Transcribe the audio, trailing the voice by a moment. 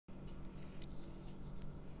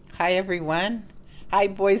Hi, everyone. Hi,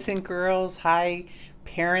 boys and girls. Hi,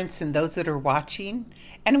 parents and those that are watching.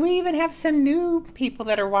 And we even have some new people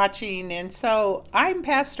that are watching. And so I'm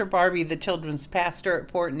Pastor Barbie, the children's pastor at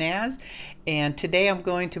Port Naz. And today I'm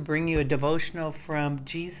going to bring you a devotional from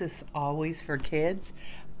Jesus Always for Kids.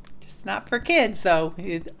 Just not for kids, though.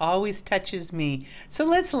 It always touches me. So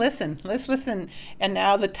let's listen. Let's listen. And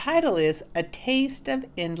now the title is A Taste of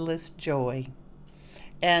Endless Joy.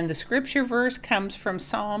 And the scripture verse comes from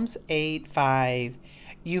Psalms 8:5.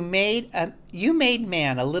 You made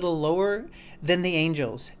man a little lower than the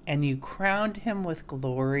angels, and you crowned him with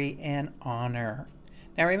glory and honor.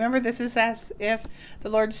 Now remember, this is as if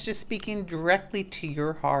the Lord's just speaking directly to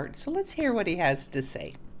your heart. So let's hear what he has to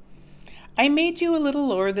say. I made you a little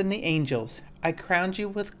lower than the angels. I crowned you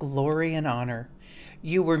with glory and honor.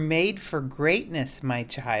 You were made for greatness, my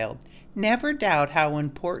child. Never doubt how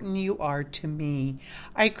important you are to me.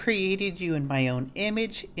 I created you in my own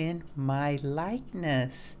image, in my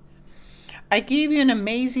likeness. I gave you an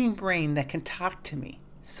amazing brain that can talk to me,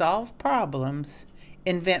 solve problems,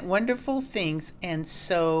 invent wonderful things, and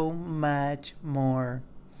so much more.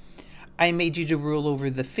 I made you to rule over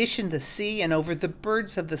the fish in the sea and over the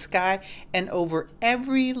birds of the sky and over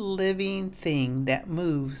every living thing that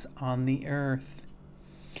moves on the earth.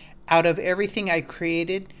 Out of everything I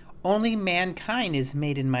created, only mankind is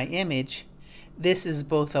made in my image. This is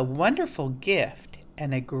both a wonderful gift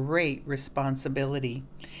and a great responsibility.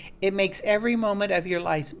 It makes every moment of your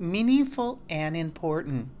life meaningful and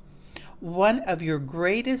important. One of your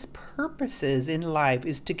greatest purposes in life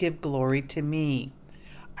is to give glory to me.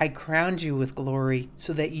 I crowned you with glory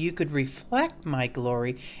so that you could reflect my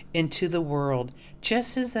glory into the world,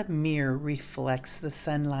 just as a mirror reflects the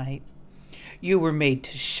sunlight. You were made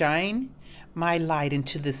to shine my light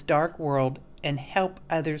into this dark world and help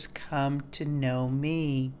others come to know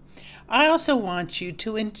me. I also want you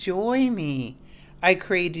to enjoy me. I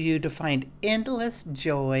created you to find endless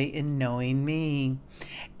joy in knowing me.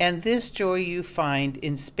 And this joy you find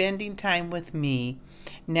in spending time with me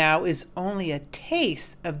now is only a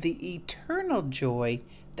taste of the eternal joy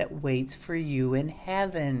that waits for you in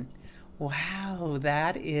heaven. Wow,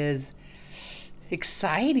 that is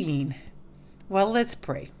exciting. Well, let's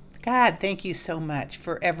pray. God, thank you so much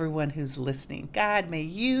for everyone who's listening. God, may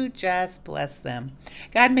you just bless them.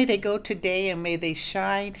 God, may they go today and may they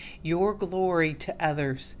shine your glory to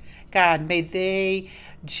others. God, may they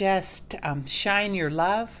just shine your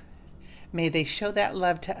love. May they show that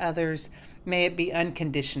love to others. May it be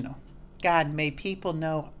unconditional. God, may people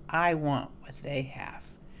know I want what they have.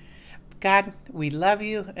 God, we love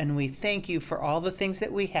you and we thank you for all the things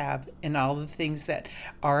that we have and all the things that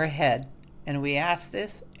are ahead. And we ask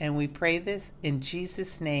this and we pray this in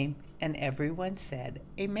Jesus' name. And everyone said,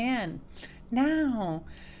 Amen. Now,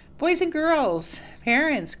 boys and girls,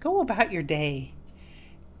 parents, go about your day.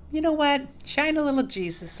 You know what? Shine a little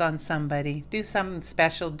Jesus on somebody. Do something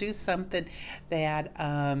special. Do something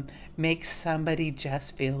that makes somebody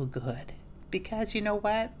just feel good. Because you know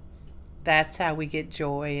what? That's how we get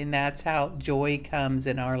joy, and that's how joy comes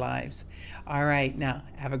in our lives. All right, now,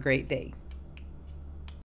 have a great day.